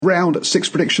Round 6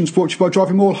 predictions brought to you by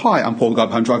Driving Mall. Hi, I'm Paul, the guy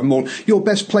behind Driving Mall, your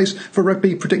best place for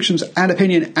rugby predictions and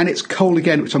opinion. And it's cold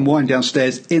again, which I'm winding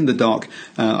downstairs in the dark.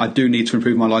 I do need to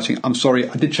improve my lighting. I'm sorry,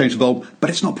 I did change the bulb, but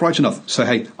it's not bright enough. So,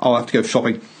 hey, I'll have to go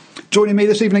shopping. Joining me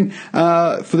this evening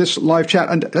for this live chat,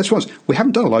 and let's be honest, we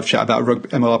haven't done a live chat about rugby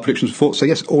MLR predictions before, so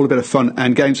yes, all a bit of fun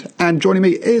and games. And joining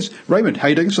me is Raymond. How are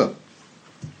you doing, sir?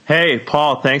 Hey,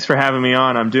 Paul, thanks for having me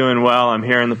on. I'm doing well. I'm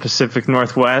here in the Pacific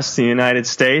Northwest, the United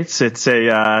States. It's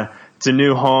a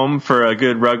new home for a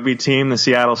good rugby team, the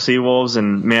Seattle Seawolves,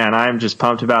 and man, I'm just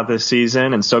pumped about this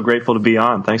season and so grateful to be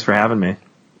on. Thanks for having me.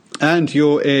 And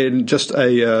you're in just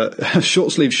a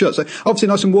short sleeve shirt, so obviously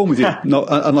nice and warm with you. Not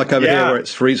unlike over here where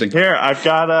it's freezing. Here, I've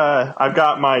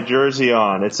got my jersey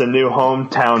on. It's a new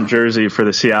hometown jersey for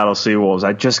the Seattle Seawolves.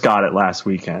 I just got it last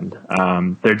weekend.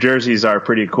 Their jerseys are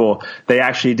pretty cool. They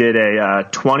actually did a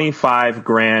 25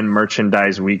 grand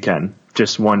merchandise weekend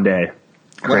just one day.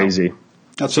 Crazy. Wow.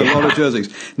 That's a lot of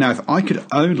jerseys. Now, if I could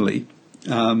only do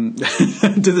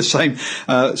the same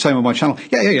on my channel.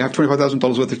 Yeah. Have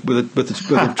 $25,000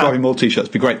 worth of Driving Mall t-shirts.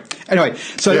 Be great. Anyway,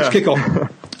 so let's kick off.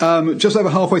 Just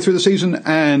over halfway through the season,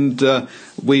 and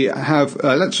we have.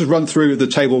 Let's just run through the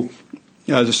table,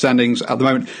 the standings at the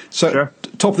moment. So,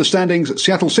 top of the standings,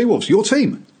 Seattle Seawolves, your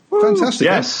team. Woo. Fantastic.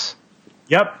 Yes.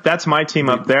 Yep, that's my team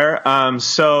up there.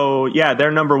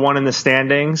 They're number one in the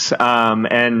standings,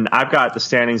 and I've got the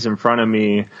standings in front of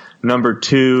me. Number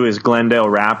 2 is Glendale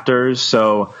Raptors,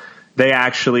 so they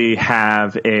actually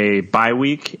have a bye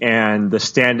week, and the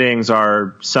standings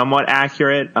are somewhat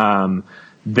accurate.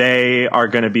 They are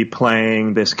going to be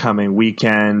playing this coming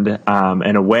weekend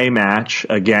an away match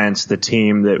against the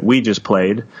team that we just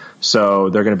played, so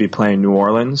they're going to be playing New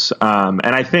Orleans, and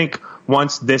I think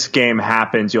once this game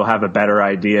happens, you'll have a better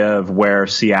idea of where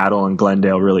Seattle and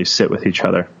Glendale really sit with each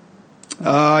other.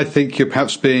 I think you're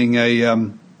perhaps being a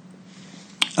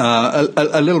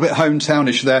little bit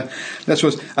hometownish there. That's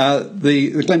what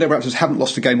the Glendale Raptors haven't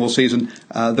lost a game all season.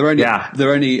 They're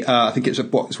only I think it's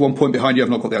 1 point behind you. I've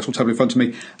not got the actual table in front of me.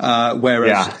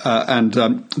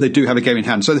 They do have a game in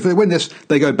hand. So if they win this,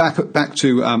 they go back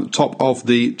to top of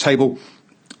the table.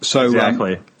 So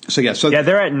exactly.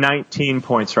 They're at 19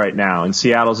 points right now, and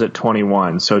Seattle's at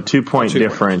 21. So 2-point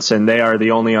difference, and they are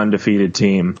the only undefeated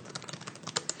team.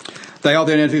 They are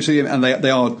the only undefeated team, and they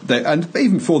are. And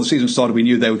even before the season started, we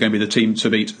knew they were going to be the team to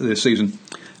beat this season.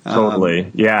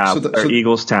 Totally,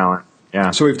 Eagles talent.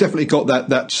 Yeah. So we've definitely got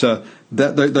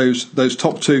those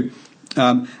top two,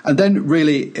 and then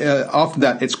really after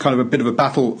that, it's kind of a bit of a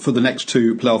battle for the next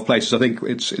two playoff places. I think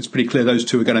it's pretty clear those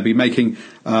two are going to be making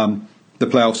the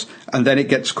playoffs, and then it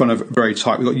gets kind of very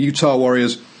tight. We've got Utah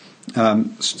Warriors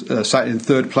sat in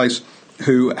third place,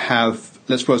 who have,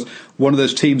 let's suppose, one of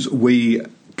those teams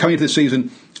coming into the season,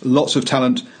 lots of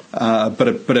talent, but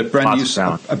a brand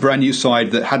new side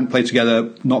that hadn't played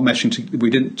together, not meshing.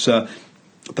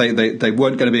 They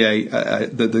weren't going to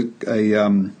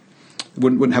be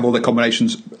wouldn't have all their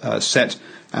combinations set,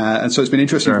 and so it's been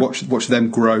interesting to watch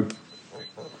them grow.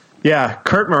 Yeah,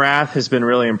 Kurt Marath has been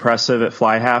really impressive at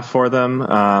fly half for them,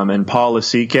 and Paul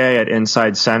Lasike at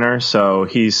inside center. So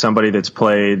he's somebody that's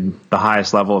played the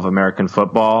highest level of American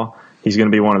football. He's going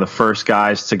to be one of the first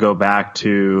guys to go back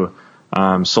to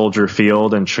Soldier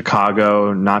Field in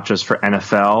Chicago, not just for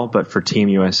NFL, but for Team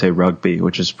USA Rugby,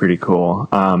 which is pretty cool.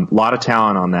 A lot of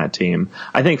talent on that team.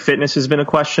 I think fitness has been a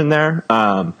question there,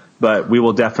 but we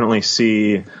will definitely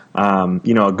see a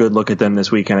good look at them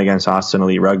this weekend against Austin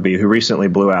Elite Rugby, who recently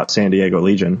blew out San Diego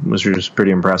Legion, which was just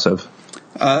pretty impressive.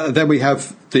 Then we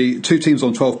have the two teams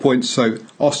on 12 points, so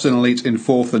Austin Elite in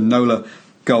 4th and NOLA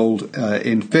Gold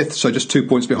in 5th, so just 2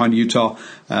 points behind Utah.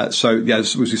 As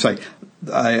we say,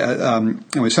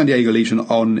 San Diego Legion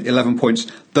on 11 points.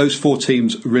 Those 4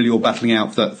 teams really all battling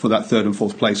out for that 3rd and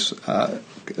 4th place,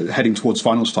 heading towards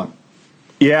finals time.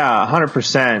 Yeah,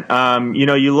 100%.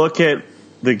 You look at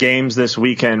the games this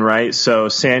weekend, right? So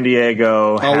San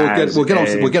Diego we'll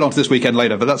get onto this weekend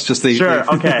later, but that's just the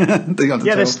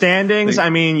the standings.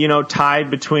 I mean, tied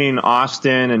between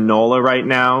Austin and NOLA right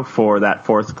now for that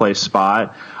 4th place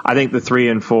spot. I think the 3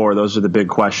 and 4, those are the big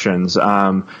questions.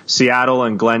 Seattle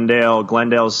and Glendale.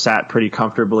 Glendale's sat pretty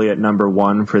comfortably at number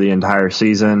 1 for the entire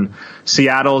season.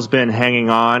 Seattle's been hanging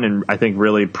on and I think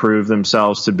really proved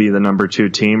themselves to be the number 2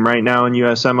 team right now in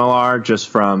USMLR, just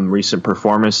from recent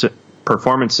performances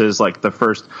performances, like the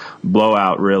first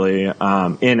blowout really in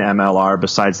MLR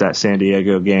besides that San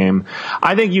Diego game.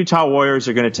 I think Utah Warriors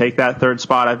are going to take that third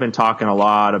spot. I've been talking a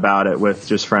lot about it with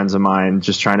just friends of mine,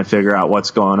 just trying to figure out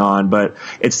what's going on. But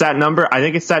it's that number. I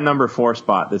think it's that number 4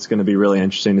 spot that's going to be really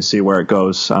interesting to see where it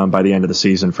goes by the end of the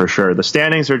season for sure. The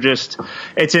standings are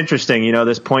it's interesting.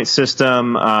 This point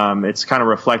system, it's kind of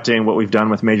reflecting what we've done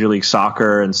with Major League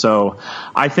Soccer. And so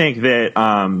I think that,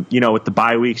 with the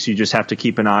bye weeks, you just have to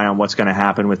keep an eye on what's going to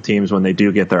happen with teams when they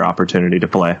do get their opportunity to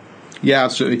play. Yeah,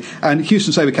 absolutely. And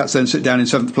Houston SaberCats then sit down in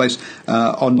 7th place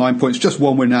on 9 points, just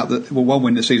one win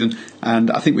this season. And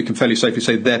I think we can fairly safely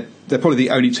say they're probably the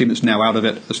only team that's now out of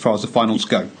it as far as the finals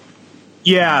go.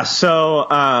 Yeah, so,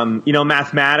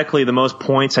 mathematically, the most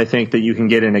points I think that you can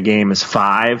get in a game is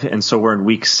 5, and so we're in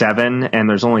week 7, and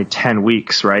there's only 10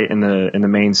 weeks, right, in the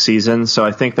main season, so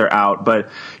I think they're out.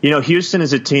 But, Houston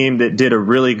is a team that did a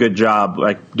really good job,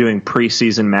 like, doing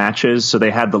preseason matches, so they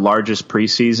had the largest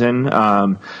preseason.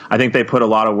 I think they put a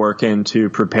lot of work in to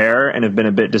prepare and have been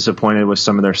a bit disappointed with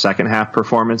some of their second-half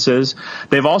performances.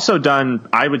 They've also done,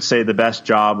 I would say, the best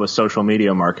job with social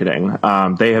media marketing.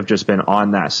 They have just been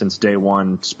on that since day one,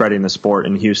 spreading the sport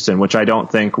in Houston, which I don't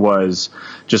think was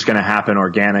just going to happen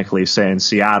organically, say in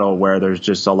Seattle, where there's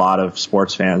just a lot of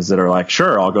sports fans that are like,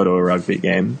 sure, I'll go to a rugby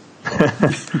game.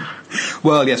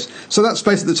 Well, yes. So that's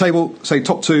basically the table. Say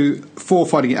top 2, 4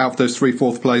 fighting it out for those 3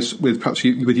 4th place,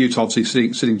 with Utah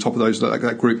obviously sitting top of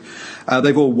that group.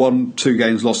 They've all won 2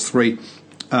 games, lost 3.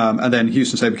 And then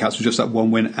Houston SaberCats with just that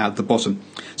 1 win at the bottom.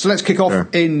 So let's kick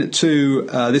off into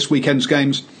this weekend's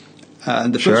games.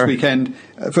 And the first weekend,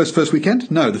 first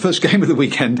weekend? No, the first game of the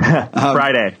weekend.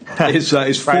 Friday. is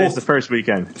Friday's the first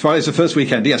weekend. Friday's the first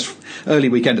weekend, yes. Early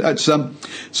weekend. It's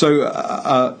it's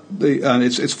 4th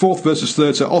versus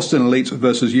 3rd, so Austin Elite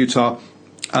versus Utah.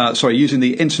 Using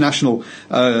the international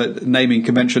naming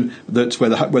convention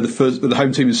where the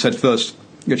home team is said first.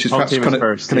 Which is perhaps kind of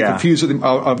confusing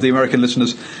of the American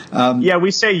listeners.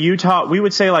 We say Utah. We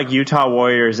would say like Utah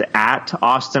Warriors at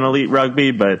Austin Elite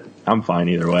Rugby, but I'm fine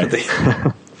either way.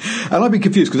 And I've been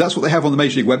confused because that's what they have on the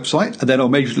Major League website, and then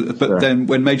then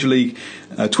when Major League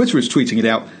Twitter is tweeting it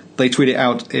out, they tweet it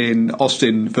out in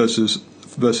Austin versus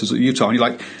Utah, and you're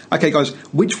like, okay, guys,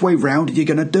 which way round are you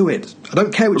going to do it? I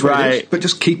don't care which way it is, but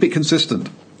just keep it consistent.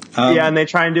 And they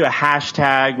try and do a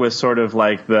hashtag with sort of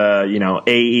like the,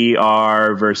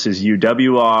 AER versus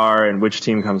UWR and which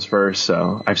team comes first.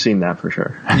 So I've seen that for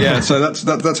sure. Yeah, so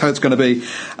that's how it's going to be.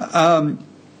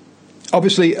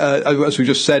 Obviously, as we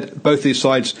just said, both these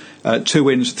sides, 2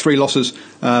 wins, 3 losses.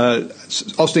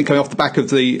 Austin coming off the back of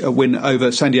the win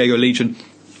over San Diego Legion.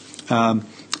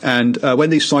 And when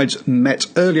these sides met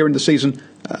earlier in the season,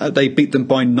 they beat them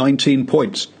by 19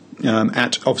 points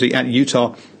at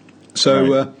Utah.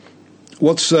 So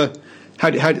what's how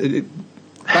do you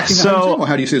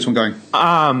see this one going?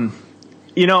 I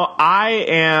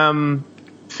am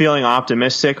feeling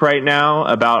optimistic right now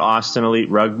about Austin Elite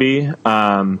Rugby.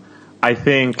 I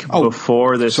think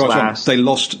before this they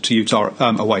lost to Utah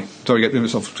away. Sorry, get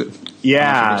myself.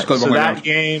 Yeah, so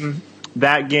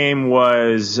that game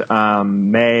was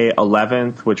May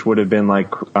 11th, which would have been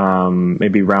like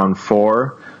maybe round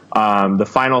 4. The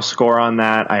final score on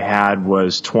that I had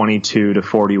was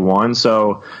 22-41.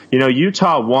 So,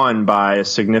 Utah won by a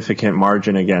significant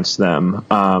margin against them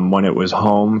when it was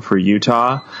home for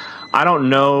Utah. I don't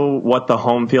know what the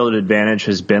home field advantage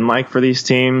has been like for these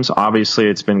teams. Obviously,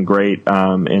 it's been great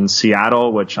in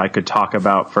Seattle, which I could talk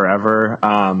about forever.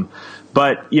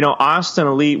 But, Austin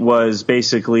Elite was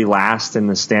basically last in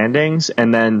the standings,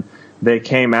 and then they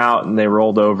came out and they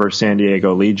rolled over San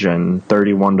Diego Legion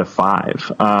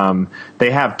 31-5. They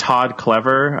have Todd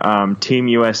Clever, Team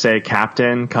USA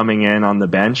captain, coming in on the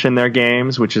bench in their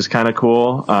games, which is kind of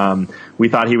cool. We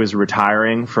thought he was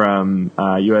retiring from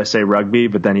USA Rugby,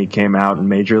 but then he came out in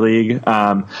Major League.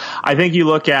 I think you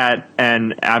look at,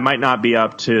 and I might not be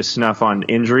up to snuff on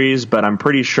injuries, but I'm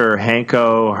pretty sure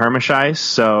Hanko Hermeshuis,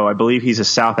 so I believe he's a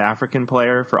South African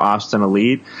player for Austin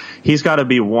Elite. He's got to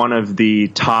be one of the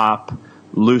top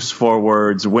loose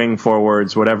forwards, wing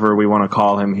forwards, whatever we want to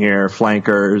call him here,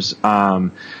 flankers.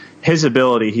 His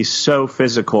ability, he's so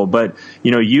physical. But,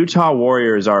 Utah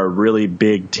Warriors are a really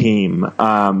big team.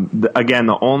 Again,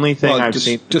 the only thing I've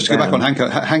seen... Just to go back on Hanko.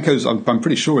 Hanko's, I'm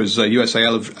pretty sure, is USA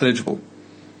eligible.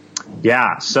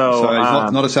 Yeah, so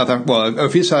he's not a South African... Well,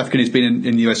 if he's South African, he's been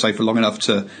in USA for long enough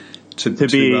to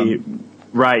be...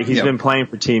 Right, he's been playing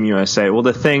for Team USA. Well,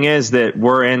 the thing is that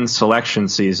we're in selection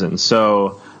season.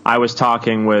 So I was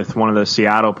talking with one of the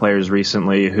Seattle players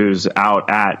recently who's out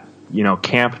at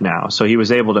camp now. So he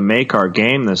was able to make our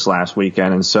game this last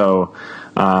weekend. And so,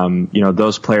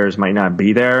 those players might not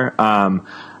be there.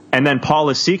 And then Paul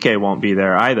Lasike won't be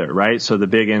there either, right? So the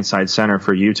big inside center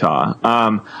for Utah.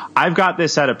 I've got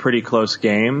this at a pretty close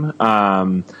game.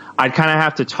 I'd kind of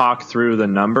have to talk through the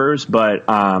numbers, but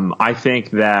I think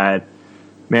that,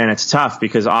 man, it's tough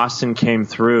because Austin came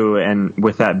through, and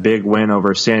with that big win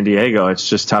over San Diego, it's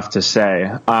just tough to say.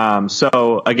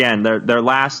 So again, their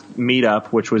last meetup,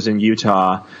 which was in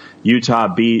Utah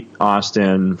beat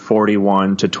Austin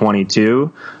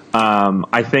 41-22.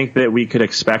 I think that we could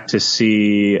expect to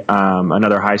see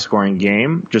another high-scoring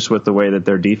game just with the way that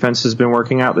their defense has been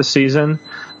working out this season.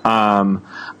 I'm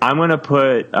going to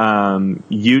put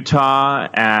Utah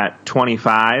at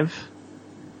 25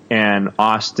 and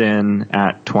Austin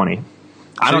at 20.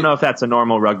 I don't know if that's a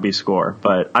normal rugby score,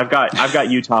 but I've got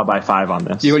Utah by 5 on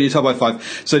this. You got Utah by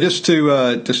 5. So just to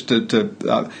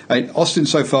Austin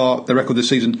so far, the record this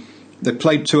season, they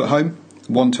played 2 at home,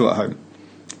 won 2 at home,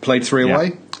 played 3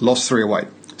 away, lost 3 away.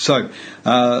 So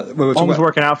home's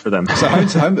working out for them. So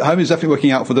home is definitely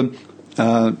working out for them.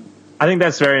 I think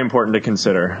that's very important to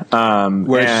consider.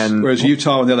 Whereas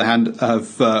Utah, on the other hand,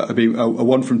 have been a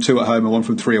 1 from 2 at home and 1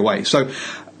 from 3 away. So.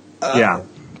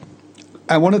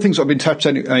 And one of the things I've been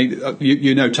touching, Tony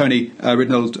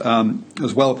Ridnold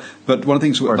as well, but one of the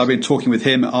things I've been talking with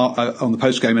him on the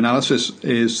post-game analysis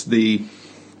is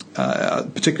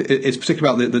particularly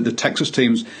about the Texas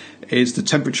teams, is the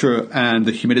temperature and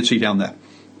the humidity down there.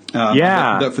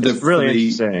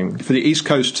 Interesting. For the East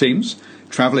Coast teams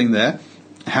traveling there,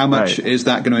 how much is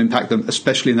that going to impact them,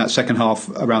 especially in that second half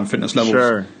around fitness levels?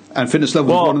 Sure. And fitness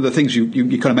levels is one of the things you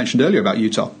kind of mentioned earlier about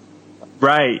Utah.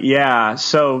 Right, yeah.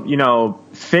 So,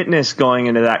 fitness going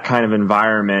into that kind of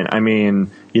environment, I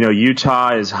mean,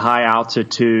 Utah is high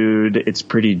altitude. It's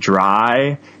pretty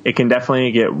dry. It can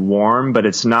definitely get warm, but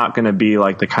it's not going to be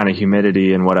like the kind of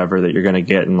humidity and whatever that you're going to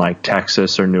get in like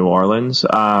Texas or New Orleans.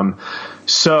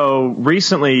 So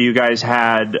recently you guys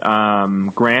had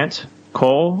Grant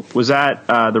Cole. Was that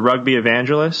the rugby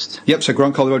evangelist? Yep, so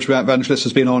Grant Cole, the rugby evangelist,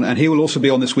 has been on, and he will also be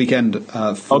on this weekend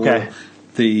for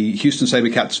the Houston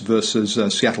SaberCats versus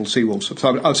Seattle Seawolves.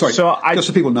 Just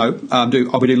so people know, I'll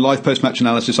be doing live post-match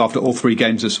analysis after all 3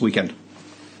 games this weekend.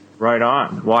 Right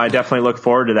on. Well, I definitely look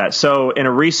forward to that. So in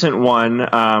a recent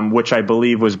one, which I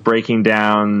believe was breaking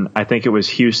down, I think it was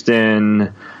Houston,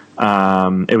 it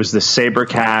was the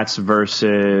SaberCats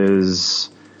versus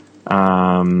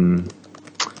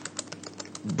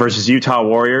Utah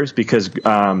Warriors, because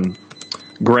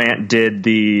Grant did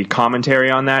the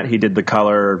commentary on that. He did the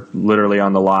color literally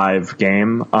on the live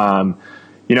game.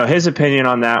 His opinion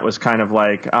on that was kind of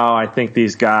like, I think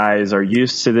these guys are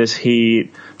used to this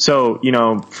heat. So,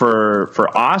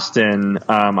 for Austin,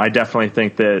 I definitely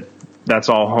think that that's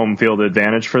all home field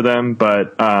advantage for them.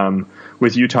 But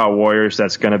with Utah Warriors,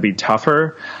 that's going to be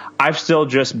tougher. I've still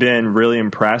just been really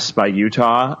impressed by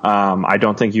Utah. I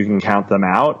don't think you can count them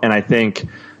out. And I think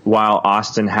while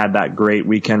Austin had that great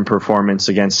weekend performance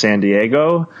against San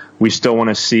Diego, I still want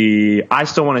to see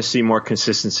more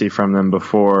consistency from them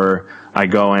before I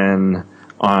go in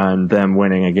on them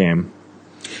winning a game.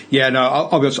 Yeah, no,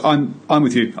 I'll be honest, I'm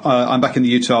with you. I'm back in the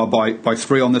Utah by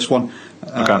 3 on this one.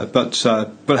 But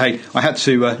hey, I had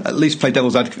to at least play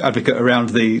devil's advocate around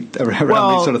these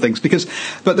sort of things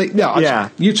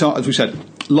Utah, as we said,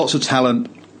 lots of talent,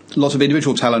 lots of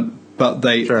individual talent, but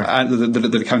they're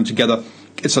coming together.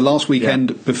 It's the last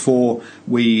weekend before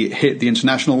we hit the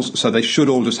internationals, so they should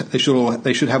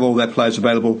have all their players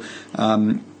available.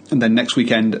 And then next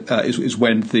weekend is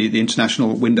when the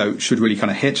international window should really kind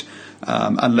of hit,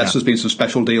 unless there's been some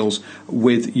special deals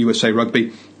with USA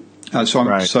Rugby. And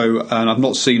I've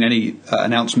not seen any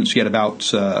announcements yet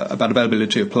about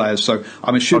availability of players. So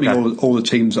I'm assuming all the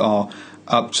teams are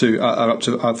going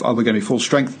to be full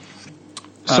strength.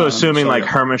 So assuming like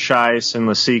Hermesheis and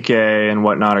Lasike and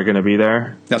whatnot are going to be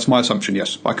there? That's my assumption,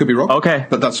 yes. I could be wrong. Okay.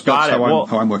 But that's how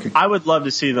I'm working. I would love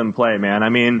to see them play, man. I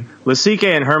mean, Lasike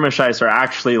and Hermesheis are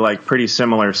actually like pretty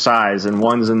similar size, and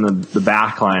one's in the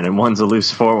back line and one's a loose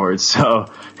forward.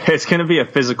 So it's going to be a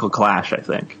physical clash, I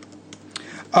think.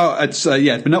 Oh, it's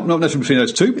but not necessarily between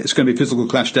those two. It's going to be a physical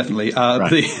clash, definitely.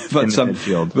 But in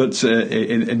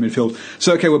midfield.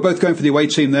 So okay, we're both going for the away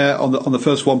team there on the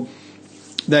first one.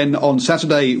 Then on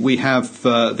Saturday we have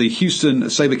the Houston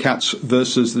SaberCats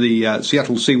versus the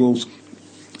Seattle Seawolves.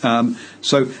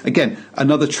 So again,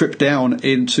 another trip down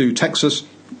into Texas,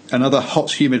 another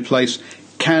hot, humid place.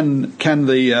 Can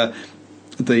the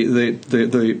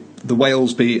the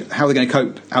whales be? How are they going to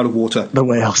cope out of water? The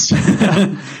whales.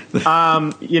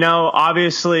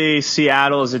 Obviously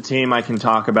Seattle is a team I can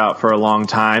talk about for a long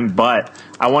time, but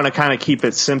I want to kind of keep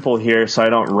it simple here so I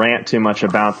don't rant too much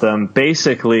about them.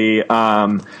 Basically,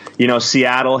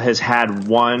 Seattle has had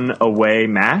one away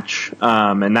match,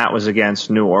 and that was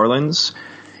against New Orleans.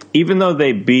 Even though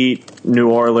they beat New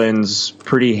Orleans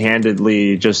pretty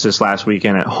handedly just this last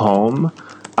weekend at home,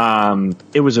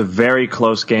 it was a very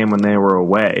close game when they were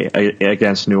away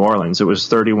against New Orleans. It was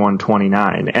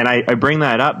 31-29. And I bring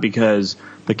that up because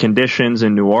the conditions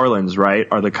in New Orleans, right,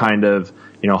 are the kind of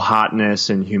hotness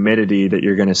and humidity that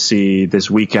you're going to see this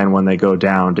weekend when they go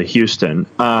down to Houston.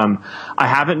 I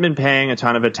haven't been paying a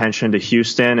ton of attention to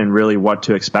Houston and really what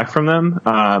to expect from them.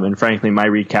 And frankly, my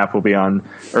preview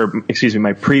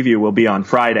will be on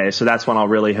Friday. So that's when I'll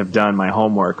really have done my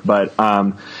homework. But,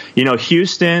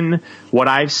 Houston, what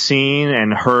I've seen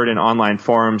and heard in online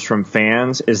forums from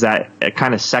fans is that a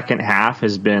kind of second half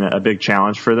has been a big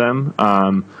challenge for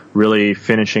them, really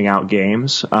finishing out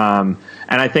games.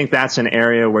 And I think that's an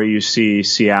area where you see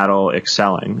Seattle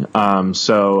excelling.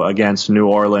 So against New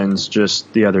Orleans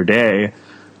just the other day,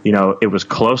 it was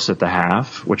close at the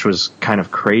half, which was kind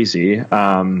of crazy.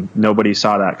 Nobody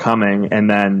saw that coming. And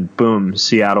then, boom,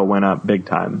 Seattle went up big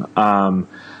time.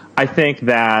 I think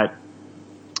that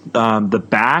the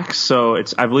back, so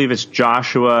I believe it's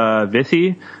Joshua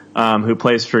Vithi, who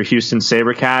plays for Houston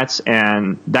SaberCats,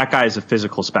 and that guy is a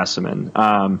physical specimen.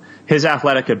 His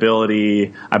athletic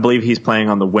ability, I believe he's playing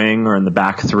on the wing or in the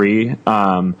back three.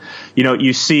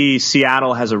 You see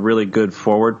Seattle has a really good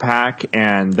forward pack,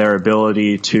 and their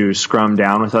ability to scrum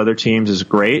down with other teams is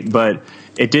great, but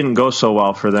it didn't go so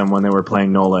well for them when they were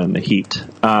playing NOLA in the Heat.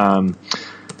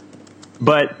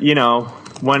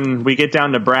 When we get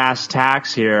down to brass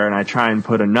tacks here and I try and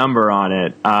put a number on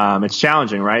it, it's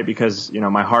challenging, right? Because,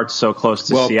 my heart's so close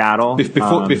to Seattle.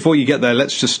 Before you get there,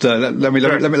 let's just let me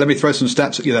throw some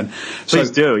stats at you then.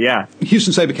 Please do, yeah.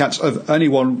 Houston SaberCats have only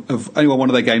won one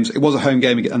of their games. It was a home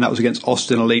game, and that was against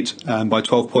Austin Elite by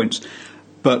 12 points.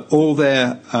 But all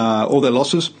their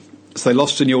losses, so they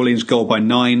lost to New Orleans Gold by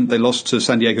 9. They lost to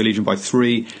San Diego Legion by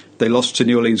 3. They lost to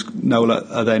New Orleans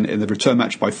NOLA then in the return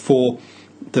match by 4.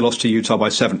 They lost to Utah by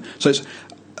 7. So it's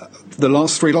the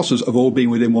last 3 losses have all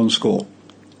been within one score.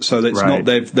 So it's not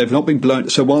they've not been blown.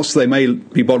 So whilst they may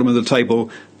be bottom of the table,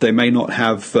 they may not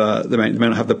have they may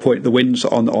not have the wins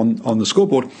on the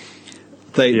scoreboard.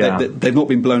 They've not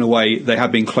been blown away. They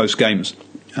have been close games.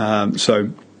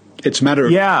 So it's a matter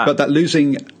of but that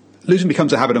losing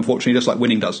becomes a habit, unfortunately, just like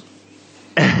winning does.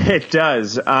 It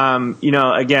does.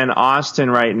 Again,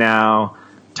 Austin right now,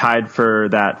 tied for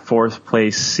that 4th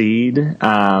place seed.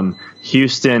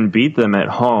 Houston beat them at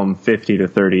home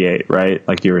 50-38, right?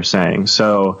 Like you were saying.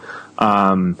 So,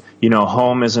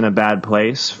 home isn't a bad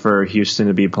place for Houston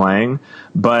to be playing,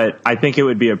 but I think it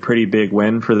would be a pretty big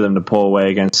win for them to pull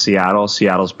away against Seattle.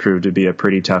 Seattle's proved to be a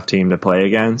pretty tough team to play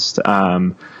against.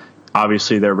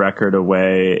 Obviously their record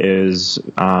away is,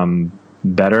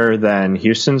 better than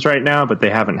Houston's right now, but they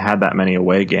haven't had that many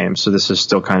away games, so this is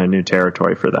still kind of new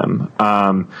territory for them.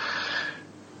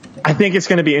 I think it's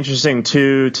going to be interesting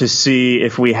too to see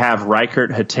if we have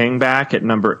Reichert Hating back at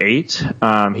number 8.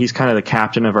 He's kind of the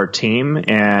captain of our team,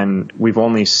 and we've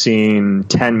only seen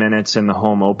 10 minutes in the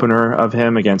home opener of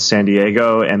him against San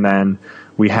Diego, and then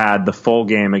we had the full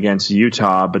game against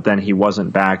Utah, but then he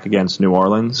wasn't back against New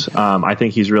Orleans. I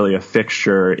think he's really a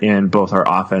fixture in both our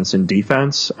offense and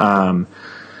defense.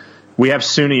 We have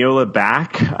Suniula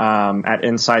back at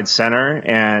inside center,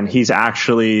 and he's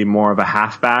actually more of a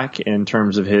halfback in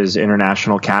terms of his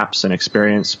international caps and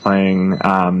experience playing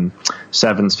 7s,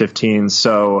 15s.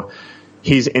 So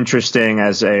he's interesting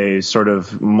as a sort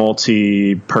of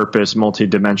multi-purpose,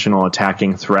 multi-dimensional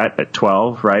attacking threat at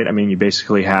 12, right? I mean, you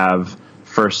basically have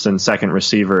first and second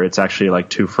receiver. It's actually like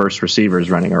 2 first receivers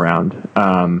running around,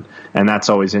 and that's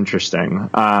always interesting.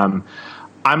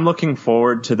 I'm looking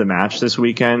forward to the match this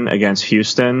weekend against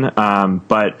Houston,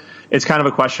 but it's kind of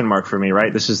a question mark for me,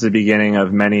 right? This is the beginning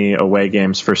of many away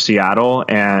games for Seattle,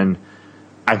 and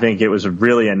I think it was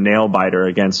really a nail-biter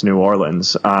against New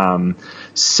Orleans.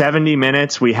 70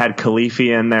 minutes, we had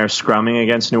Khalifi in there scrumming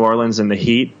against New Orleans in the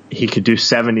heat. He could do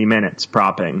 70 minutes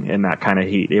propping in that kind of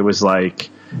heat. It was like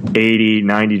 80,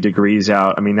 90 degrees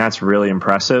out. I mean, that's really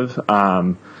impressive.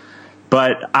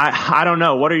 But I don't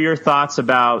know. What are your thoughts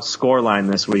about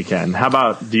scoreline this weekend? How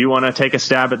about, do you want to take a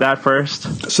stab at that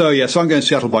first? So I'm going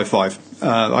Seattle by 5.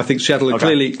 I think Seattle are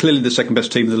clearly the second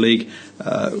best team in the league.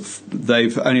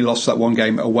 They've only lost that one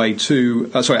game away at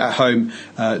home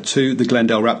to the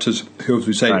Glendale Raptors, who, as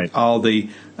we say, are the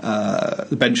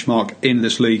benchmark in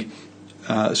this league.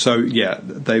 So yeah,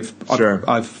 Sure.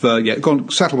 I've gone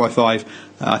Seattle by 5.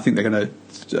 I think they're going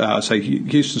to say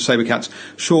Houston SaberCats.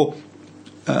 Sure,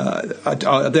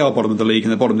 they are bottom of the league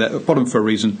and they're bottom for a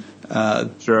reason.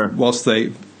 Sure. Whilst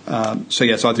they, so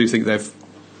yes, I do think they've,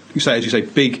 as you say,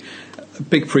 big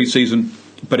pre-season,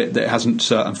 but it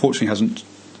hasn't unfortunately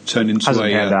turned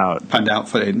into panned out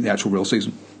for in the actual real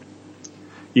season.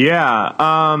 Yeah,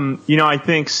 I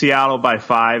think Seattle by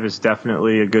 5 is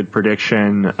definitely a good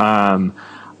prediction.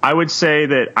 I would say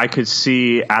that I could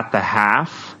see at the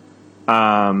half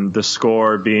the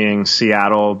score being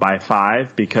Seattle by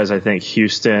 5 because I think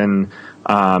Houston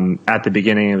at the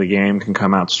beginning of the game can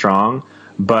come out strong.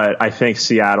 But I think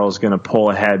Seattle is going to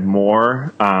pull ahead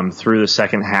more through the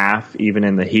second half, even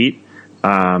in the heat.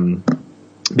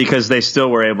 Because they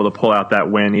still were able to pull out that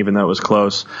win, even though it was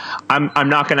close. I'm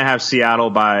not going to have Seattle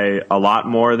by a lot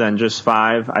more than just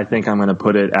 5. I think I'm going to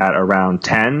put it at around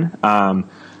 10.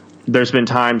 There's been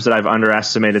times that I've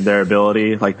underestimated their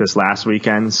ability, like this last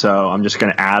weekend. So I'm just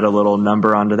going to add a little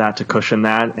number onto that to cushion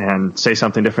that and say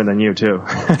something different than you too.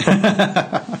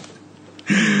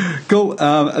 Cool.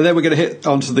 And then we're going to hit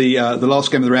onto the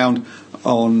last game of the round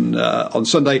on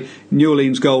Sunday. New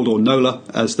Orleans Gold, or NOLA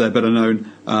as they're better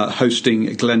known,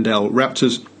 hosting Glendale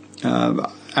Raptors.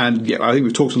 And yeah, I think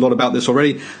we've talked a lot about this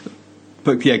already.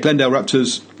 But yeah, Glendale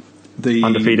Raptors, the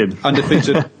undefeated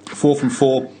 4 from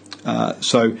 4.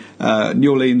 So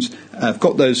New Orleans have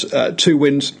got those 2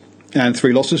 wins and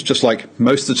 3 losses, just like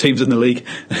most of the teams in the league.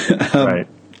 Right.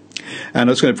 And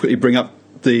I was going to quickly bring up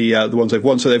the ones they've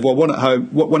won. So they've won 1 at home,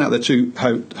 1 out of their 2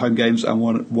 home games, and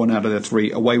one out of their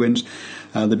 3 away wins.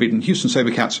 They've beaten Houston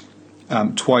SaberCats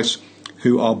twice,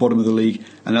 who are bottom of the league,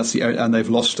 and and they've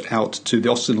lost out to the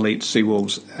Austin Elite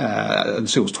Seawolves and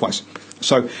Seals twice.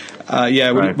 So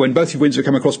when both your wins are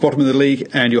coming across bottom of the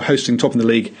league and you're hosting top of the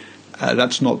league, it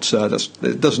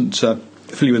doesn't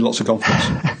fill you with lots of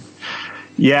confidence.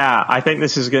 Yeah, I think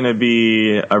this is going to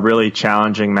be a really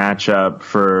challenging matchup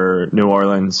for New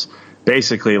Orleans.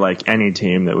 Basically, like any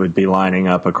team that would be lining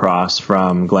up across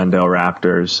from Glendale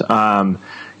Raptors.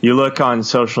 You look on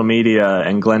social media,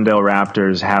 and Glendale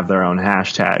Raptors have their own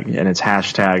hashtag, and it's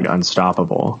hashtag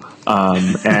unstoppable.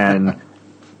 And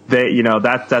they,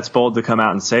 that's bold to come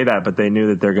out and say that, but they knew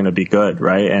that they're going to be good,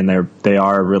 right? And they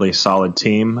are a really solid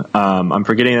team. I'm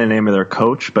forgetting the name of their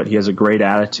coach, but he has a great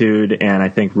attitude, and I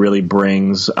think really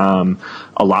brings a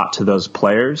lot to those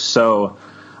players. So.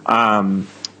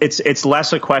 It's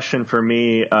less a question for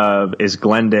me of is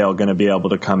Glendale going to be able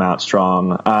to come out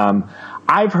strong.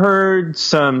 I've heard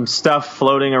some stuff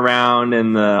floating around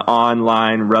in the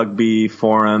online rugby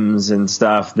forums and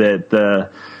stuff that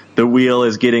the wheel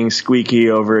is getting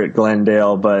squeaky over at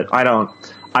Glendale, but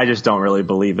I just don't really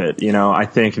believe it. I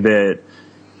think that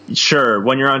sure,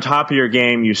 when you're on top of your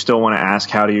game, you still want to ask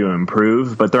how do you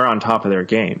improve, but they're on top of their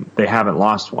game. They haven't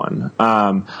lost one.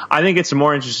 I think it's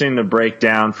more interesting to break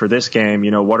down for this game,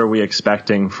 what are we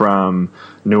expecting from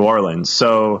New Orleans?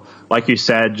 So, like you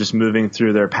said, just moving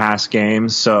through their past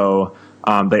games. So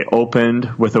they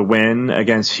opened with a win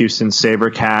against Houston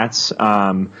SaberCats.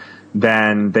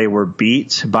 Then they were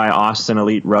beat by Austin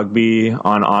Elite Rugby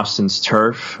on Austin's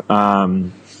turf.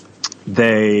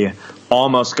 They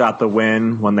almost got the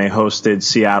win when they hosted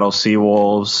Seattle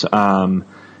Seawolves.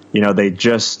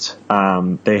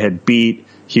 They had beat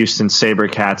Houston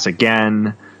SaberCats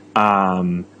again.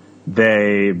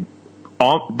 They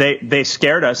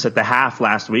scared us at the half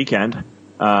last weekend.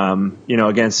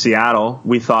 Against Seattle.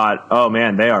 We thought, oh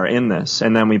man, they are in this,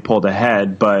 and then we pulled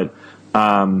ahead. But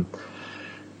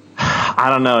I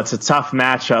don't know. It's a tough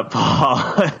matchup,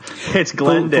 Paul. It's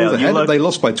Glendale. They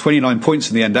lost by 29 points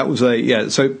in the end. That was So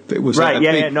it was right.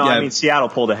 I mean, Seattle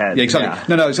pulled ahead. Yeah, exactly. Yeah.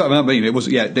 No. Exactly. I mean, it was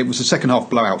a second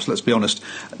half blowout. Let's be honest.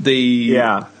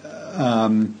 Anyway,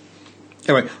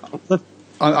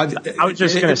 I was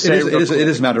just going to say it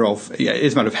is a matter of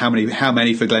how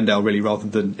many for Glendale really, rather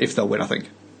than if they'll win. I think.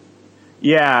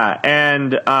 Yeah,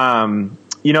 and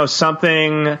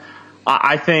something.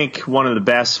 I think one of the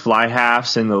best fly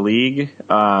halves in the league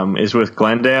is with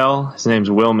Glendale. His name's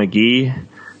Will McGee.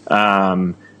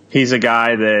 He's a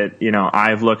guy that,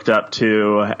 I've looked up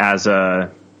to as a,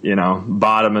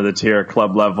 bottom of the tier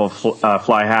club level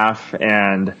fly half.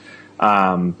 And,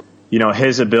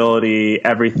 his ability,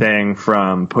 everything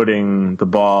from putting the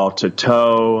ball to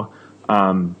toe,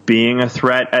 being a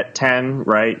threat at 10,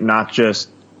 right? Not just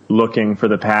looking for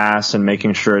the pass and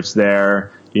making sure it's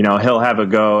there. He'll have a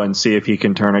go and see if he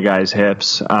can turn a guy's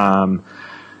hips. I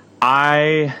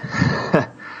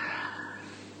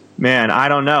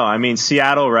don't know. I mean,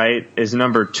 Seattle, right, is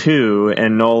number 2,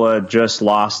 and NOLA just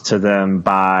lost to them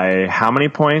by how many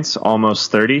points?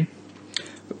 Almost 30?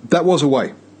 That was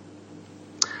away.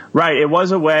 Right, it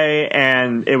was away,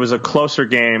 and it was a closer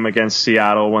game against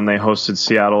Seattle when they hosted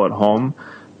Seattle at home.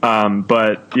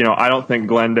 But, I don't think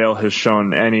Glendale has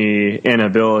shown any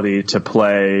inability to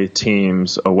play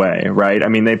teams away, right? I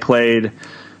mean, they played,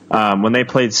 when they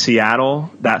played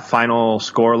Seattle, that final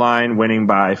scoreline winning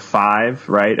by 5,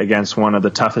 right, against one of the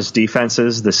toughest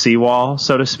defenses, the seawall,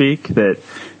 so to speak, that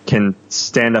can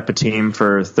stand up a team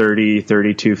for 30,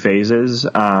 32 phases.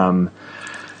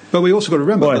 But we also got to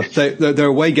remember that their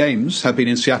away games have been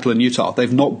in Seattle and Utah.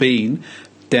 They've not been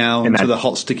down to the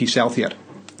hot, sticky south yet.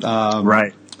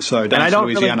 Right. So down to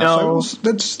Louisiana.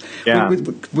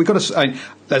 Really we've got to.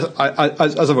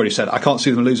 As I've already said, I can't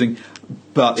see them losing,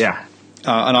 but and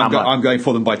I'm going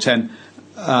for them by 10.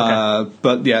 Okay.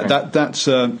 But that's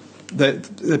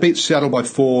they beat Seattle by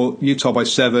 4, Utah by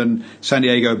 7, San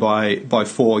Diego by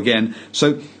 4 again.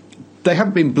 So they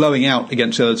haven't been blowing out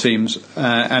against the other teams,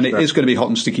 and it is going to be hot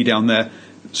and sticky down there.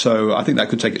 So I think that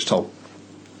could take its toll.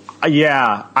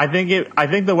 Yeah, I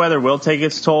think the weather will take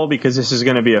its toll because this is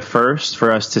going to be a first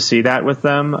for us to see that with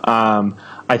them.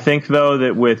 I think, though,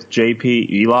 that with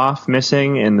J.P. Eloff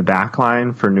missing in the back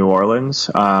line for New Orleans,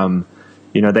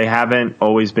 they haven't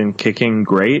always been kicking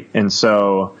great. And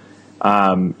so,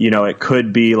 it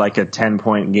could be like a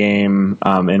 10-point game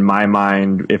in my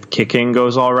mind if kicking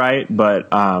goes all right. But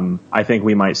I think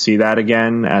we might see that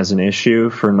again as an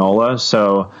issue for NOLA.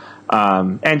 So,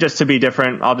 and just to be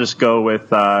different, I'll just go with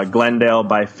Glendale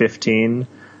by 15.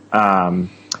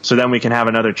 So then we can have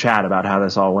another chat about how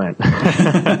this all went.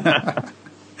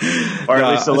 Or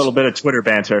at least a little bit of Twitter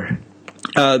banter.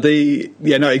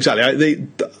 Exactly.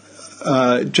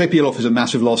 JP Eloff is a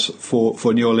massive loss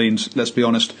for New Orleans, let's be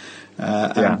honest.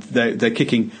 And their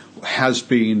kicking has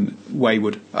been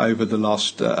wayward over the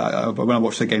last. When I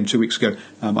watched their game 2 weeks ago,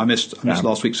 I missed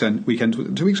last weekend.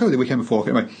 2 weeks ago, the weekend before.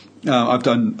 Anyway, I've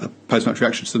done post-match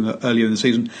reactions to them earlier in the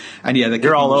season, and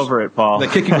you're all over it, Paul. The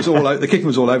kicking was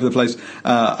all over the place,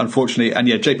 unfortunately, and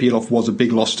JP Eloff was a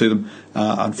big loss to them,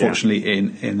 unfortunately,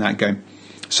 in that game.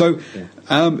 So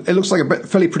it looks like a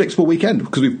fairly predictable weekend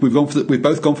because we've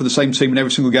both gone for the same team in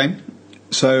every single game.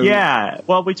 So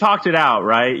well, we talked it out,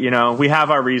 right? We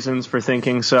have our reasons for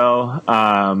thinking so.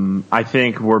 I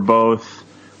think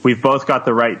we've both got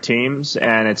the right teams,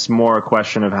 and it's more a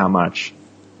question of how much.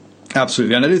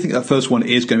 Absolutely, and I do think that first one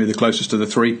is going to be the closest to the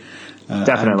 3.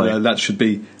 Definitely, and, that should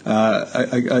be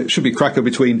should be cracker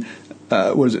between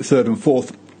third and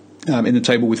fourth. In the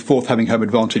table, with fourth having home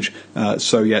advantage.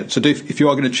 So if you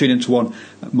are going to tune into one,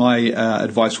 my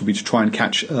advice would be to try and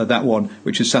catch that one,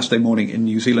 which is Saturday morning in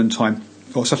New Zealand time,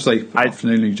 or Saturday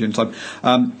afternoon in New Zealand time.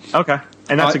 Okay,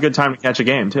 and that's a good time to catch a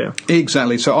game too.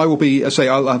 Exactly. So I will be,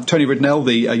 I'll have Tony Ridnell,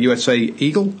 the USA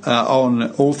Eagle,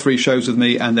 on all 3 shows with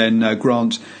me, and then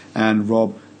Grant and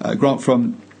Rob. Grant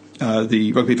from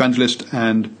the Rugby Evangelist,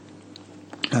 and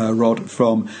Rod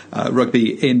from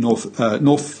Rugby in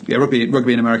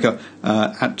Rugby in America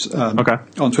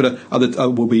on Twitter.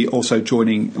 Will be also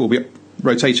joining. Will be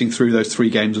rotating through those 3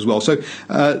 games as well. So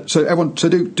everyone,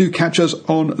 do catch us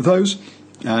on those.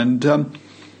 And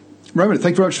Roman,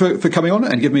 thank you very much for coming on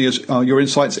and giving me your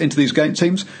insights into these game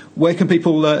teams. Where can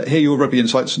people hear your rugby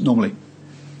insights normally?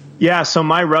 Yeah, so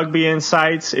my rugby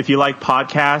insights, if you like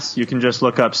podcasts, you can just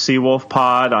look up Seawolf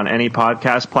Pod on any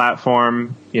podcast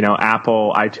platform.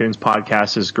 Apple, iTunes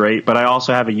podcast is great. But I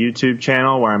also have a YouTube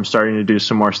channel where I'm starting to do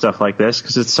some more stuff like this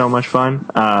because it's so much fun.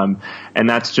 And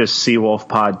that's just Seawolf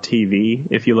Pod TV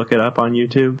if you look it up on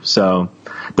YouTube. So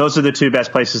those are the 2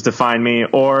 best places to find me.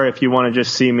 Or if you want to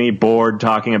just see me bored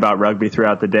talking about rugby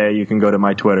throughout the day, you can go to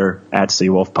my Twitter at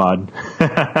Seawolf Pod.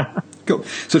 Cool.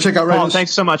 So check out Raymond's.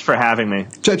 Thanks so much for having me.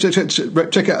 Check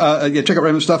out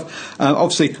Raymond's stuff.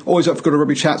 Obviously, always up for good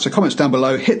rugby chat. So comments down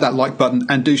below, hit that like button,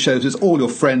 and do share with all your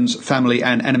friends, family,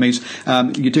 and enemies.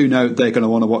 You do know they're going to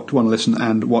want to listen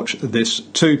and watch this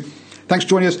too. Thanks for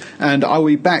joining us, and I'll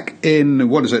be back in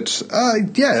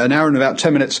an hour and about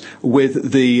 10 minutes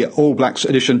with the All Blacks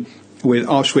edition with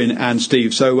Ashwin and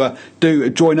Steve. So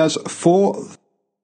do join us for